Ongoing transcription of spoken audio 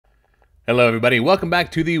Hello, everybody. Welcome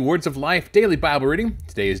back to the Words of Life Daily Bible Reading.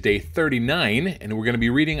 Today is day 39, and we're going to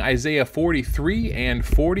be reading Isaiah 43 and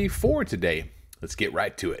 44 today. Let's get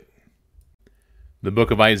right to it. The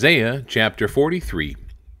book of Isaiah, chapter 43.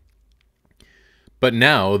 But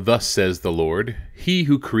now, thus says the Lord, He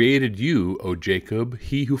who created you, O Jacob,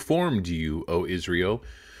 He who formed you, O Israel,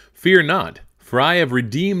 fear not, for I have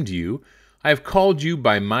redeemed you. I have called you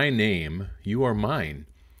by my name. You are mine.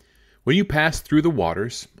 When you pass through the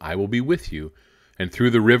waters, I will be with you, and through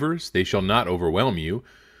the rivers, they shall not overwhelm you.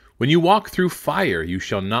 When you walk through fire, you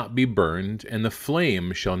shall not be burned, and the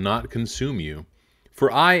flame shall not consume you.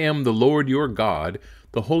 For I am the Lord your God,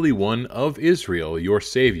 the Holy One of Israel, your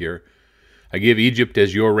Savior. I give Egypt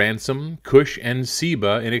as your ransom, Cush and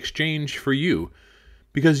Seba in exchange for you,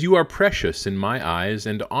 because you are precious in my eyes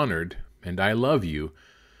and honored, and I love you.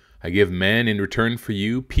 I give men in return for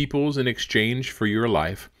you, peoples in exchange for your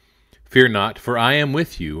life. Fear not, for I am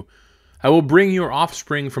with you. I will bring your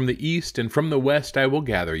offspring from the east, and from the west I will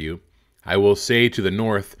gather you. I will say to the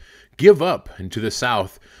north, Give up, and to the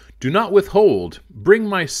south, Do not withhold. Bring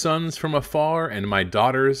my sons from afar, and my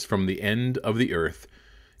daughters from the end of the earth.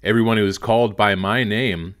 Everyone who is called by my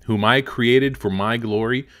name, whom I created for my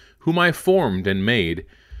glory, whom I formed and made.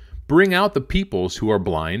 Bring out the peoples who are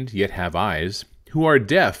blind, yet have eyes, who are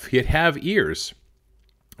deaf, yet have ears.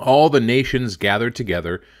 All the nations gather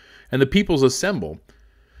together, and the peoples assemble.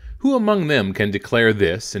 Who among them can declare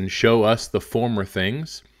this, and show us the former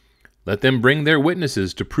things? Let them bring their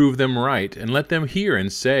witnesses to prove them right, and let them hear and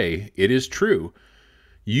say, It is true.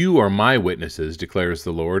 You are my witnesses, declares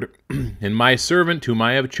the Lord, and my servant whom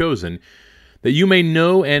I have chosen, that you may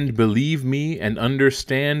know and believe me, and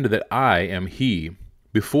understand that I am He.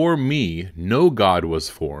 Before me no God was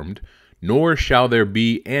formed, nor shall there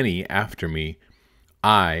be any after me.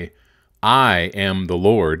 I am the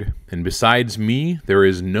Lord, and besides me there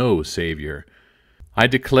is no Savior. I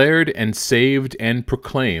declared and saved and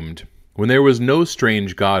proclaimed, when there was no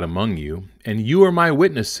strange God among you, and you are my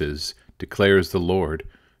witnesses, declares the Lord,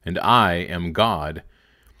 and I am God.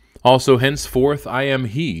 Also henceforth I am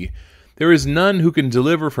He. There is none who can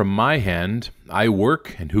deliver from my hand. I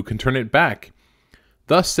work, and who can turn it back?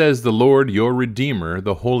 Thus says the Lord your Redeemer,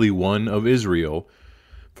 the Holy One of Israel.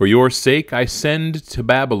 For your sake I send to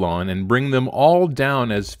Babylon and bring them all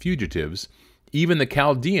down as fugitives, even the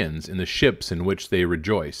Chaldeans in the ships in which they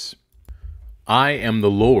rejoice. I am the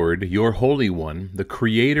Lord, your Holy One, the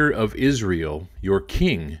Creator of Israel, your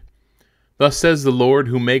King. Thus says the Lord,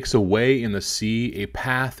 who makes a way in the sea, a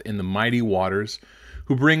path in the mighty waters,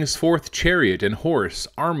 who brings forth chariot and horse,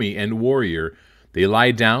 army and warrior. They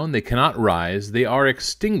lie down, they cannot rise, they are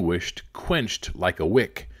extinguished, quenched like a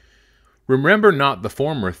wick. Remember not the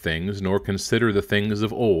former things, nor consider the things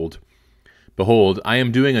of old. Behold, I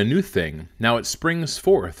am doing a new thing. Now it springs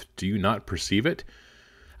forth. Do you not perceive it?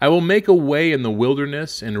 I will make a way in the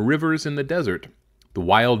wilderness and rivers in the desert. The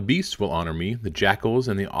wild beasts will honor me, the jackals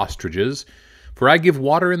and the ostriches. For I give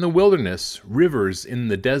water in the wilderness, rivers in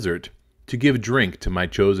the desert, to give drink to my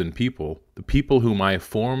chosen people, the people whom I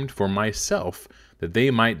formed for myself, that they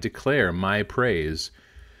might declare my praise.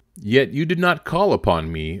 Yet you did not call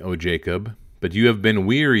upon me, O Jacob, but you have been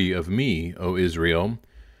weary of me, O Israel.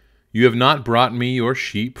 You have not brought me your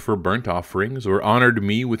sheep for burnt offerings, or honored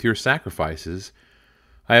me with your sacrifices.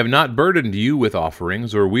 I have not burdened you with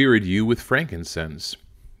offerings, or wearied you with frankincense.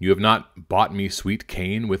 You have not bought me sweet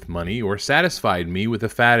cane with money, or satisfied me with the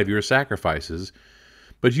fat of your sacrifices.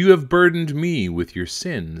 But you have burdened me with your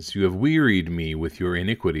sins, you have wearied me with your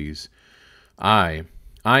iniquities.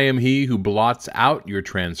 I am He who blots out your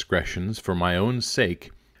transgressions for my own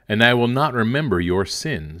sake, and I will not remember your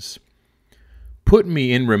sins. Put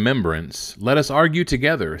me in remembrance, let us argue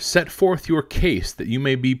together, set forth your case that you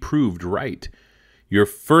may be proved right. Your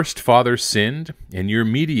first fathers sinned, and your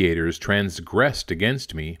mediators transgressed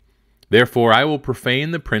against me. Therefore I will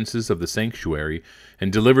profane the princes of the sanctuary,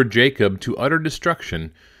 and deliver Jacob to utter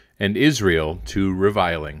destruction, and Israel to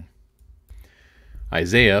reviling.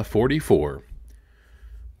 Isaiah 44.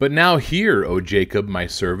 But now hear, O Jacob, my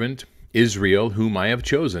servant, Israel, whom I have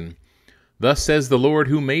chosen. Thus says the Lord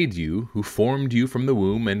who made you, who formed you from the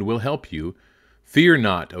womb, and will help you. Fear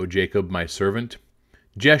not, O Jacob, my servant,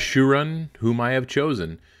 Jeshurun, whom I have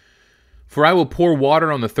chosen. For I will pour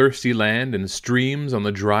water on the thirsty land, and streams on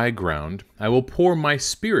the dry ground. I will pour my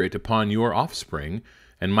spirit upon your offspring,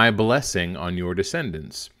 and my blessing on your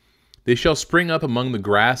descendants. They shall spring up among the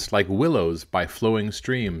grass like willows by flowing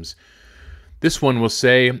streams. This one will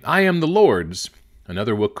say, I am the Lord's.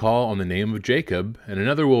 Another will call on the name of Jacob, and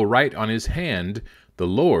another will write on his hand, the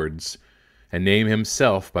Lord's, and name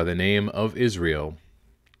himself by the name of Israel.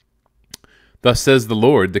 Thus says the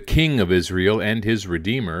Lord, the King of Israel and his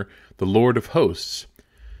Redeemer, the Lord of hosts.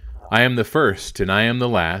 I am the first, and I am the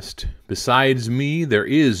last. Besides me there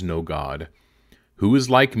is no God. Who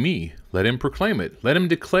is like me? Let him proclaim it. Let him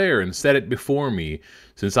declare and set it before me.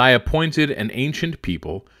 Since I appointed an ancient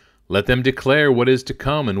people, let them declare what is to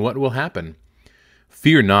come and what will happen.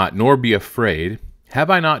 Fear not, nor be afraid.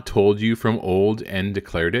 Have I not told you from old and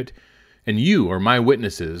declared it? And you are my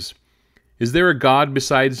witnesses. Is there a God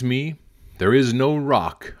besides me? There is no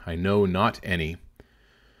rock, I know not any.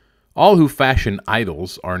 All who fashion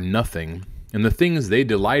idols are nothing, and the things they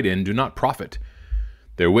delight in do not profit.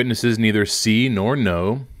 Their witnesses neither see nor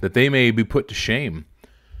know, that they may be put to shame.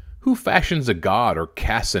 Who fashions a god or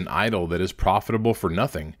casts an idol that is profitable for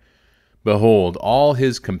nothing? Behold, all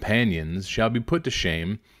his companions shall be put to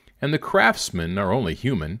shame, and the craftsmen are only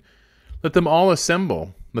human. Let them all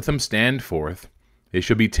assemble, let them stand forth. They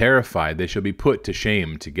shall be terrified, they shall be put to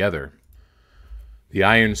shame together. The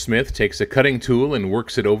ironsmith takes a cutting tool and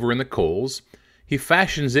works it over in the coals. He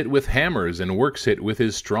fashions it with hammers and works it with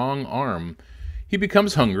his strong arm. He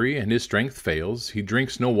becomes hungry, and his strength fails. He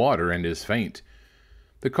drinks no water and is faint.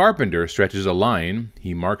 The carpenter stretches a line.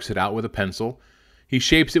 He marks it out with a pencil. He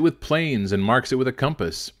shapes it with planes and marks it with a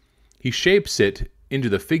compass. He shapes it into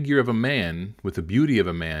the figure of a man, with the beauty of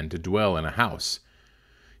a man, to dwell in a house.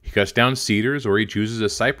 He cuts down cedars, or he chooses a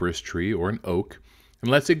cypress tree or an oak, and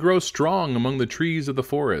lets it grow strong among the trees of the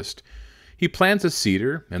forest. He plants a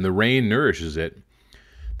cedar, and the rain nourishes it.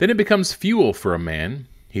 Then it becomes fuel for a man.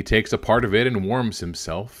 He takes a part of it and warms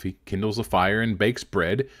himself. He kindles a fire and bakes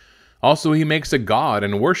bread. Also he makes a god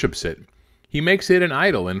and worships it. He makes it an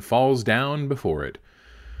idol and falls down before it.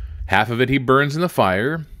 Half of it he burns in the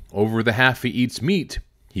fire. Over the half he eats meat.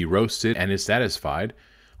 He roasts it and is satisfied.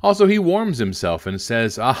 Also he warms himself and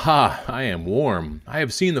says, Aha, I am warm. I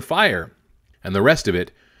have seen the fire. And the rest of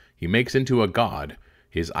it he makes into a god,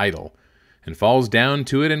 his idol, and falls down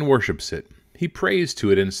to it and worships it. He prays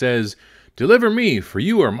to it and says, Deliver me, for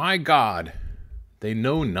you are my God. They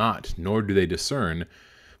know not, nor do they discern,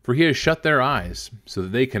 for he has shut their eyes, so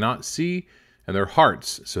that they cannot see, and their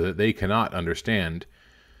hearts, so that they cannot understand.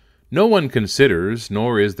 No one considers,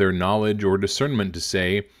 nor is there knowledge or discernment to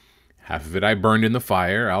say, Half of it I burned in the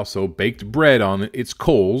fire, I also baked bread on its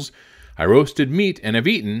coals, I roasted meat and have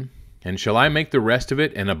eaten, and shall I make the rest of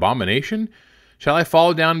it an abomination? Shall I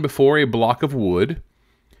fall down before a block of wood?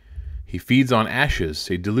 He feeds on ashes,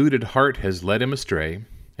 a deluded heart has led him astray,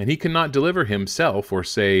 and he cannot deliver himself, or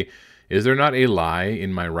say, Is there not a lie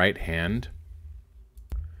in my right hand?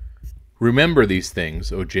 Remember these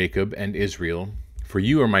things, O Jacob and Israel, for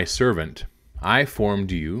you are my servant. I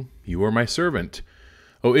formed you, you are my servant.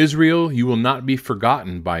 O Israel, you will not be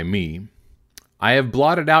forgotten by me. I have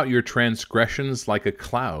blotted out your transgressions like a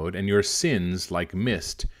cloud, and your sins like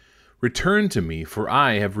mist. Return to me, for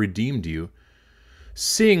I have redeemed you.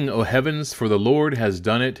 Sing, O heavens, for the Lord has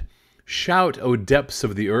done it. Shout, O depths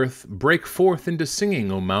of the earth. Break forth into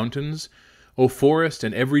singing, O mountains, O forest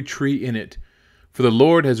and every tree in it. For the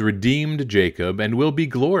Lord has redeemed Jacob, and will be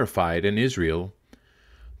glorified in Israel.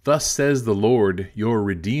 Thus says the Lord, your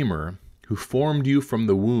Redeemer, who formed you from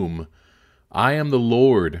the womb. I am the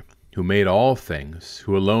Lord, who made all things,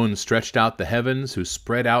 who alone stretched out the heavens, who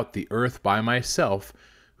spread out the earth by myself,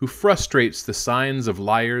 who frustrates the signs of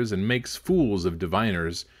liars and makes fools of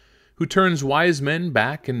diviners, who turns wise men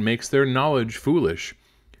back and makes their knowledge foolish,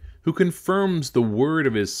 who confirms the word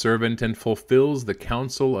of his servant and fulfills the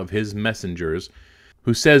counsel of his messengers,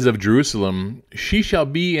 who says of Jerusalem, She shall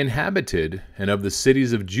be inhabited, and of the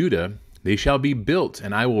cities of Judah, they shall be built,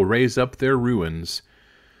 and I will raise up their ruins,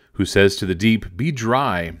 who says to the deep, Be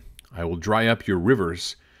dry, I will dry up your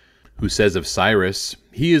rivers, who says of Cyrus,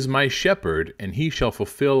 He is my shepherd, and he shall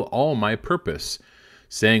fulfill all my purpose,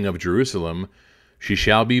 saying of Jerusalem, She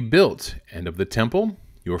shall be built, and of the temple,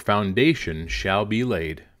 your foundation shall be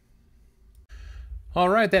laid. All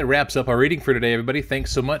right, that wraps up our reading for today, everybody.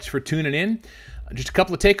 Thanks so much for tuning in. Just a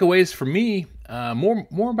couple of takeaways for me,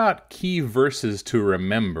 more about key verses to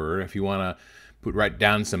remember if you want to write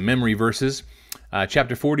down some memory verses.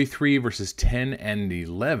 Chapter 43, verses 10 and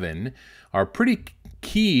 11 are pretty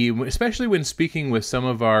key, especially when speaking with some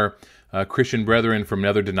of our Christian brethren from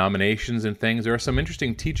other denominations and things. There are some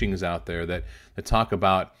interesting teachings out there that talk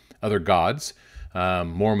about other gods.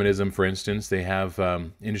 Mormonism, for instance, they have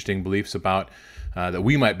interesting beliefs about that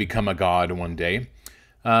we might become a god one day.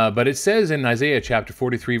 But it says in Isaiah chapter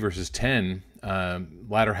 43, verses 10,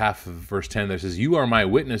 latter half of verse 10, that says, You are my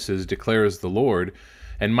witnesses, declares the Lord,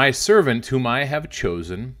 and my servant whom I have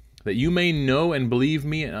chosen, that you may know and believe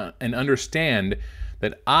me and understand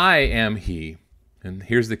that I am he. And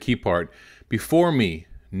here's the key part. Before me,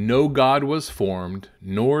 no God was formed,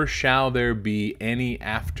 nor shall there be any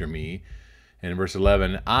after me. And in verse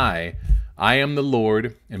 11, I am the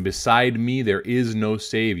Lord, and beside me there is no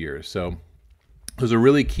Savior. So those are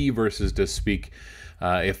really key verses to speak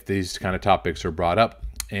if these kind of topics are brought up.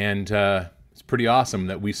 And it's pretty awesome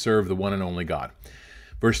that we serve the one and only God.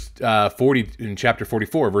 Verse 40 in chapter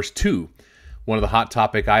 44, verse 2. One of the hot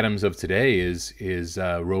topic items of today is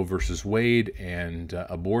Roe versus Wade and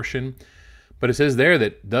abortion. But it says there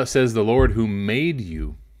that, thus says the Lord who made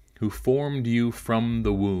you, who formed you from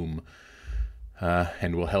the womb,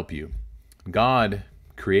 and will help you. God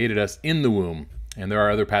created us in the womb, and there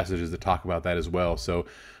are other passages that talk about that as well. So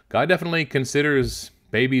God definitely considers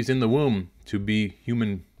babies in the womb to be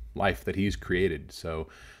human life that he's created. So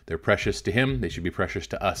they're precious to him. They should be precious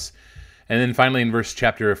to us. And then finally in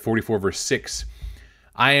chapter 44, verse 6,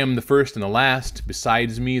 I am the first and the last.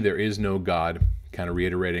 Besides me, there is no God. Kind of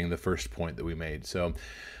reiterating the first point that we made. So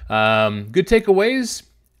good takeaways.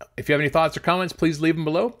 If you have any thoughts or comments, please leave them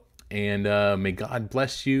below. And may God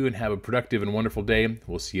bless you and have a productive and wonderful day.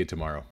 We'll see you tomorrow.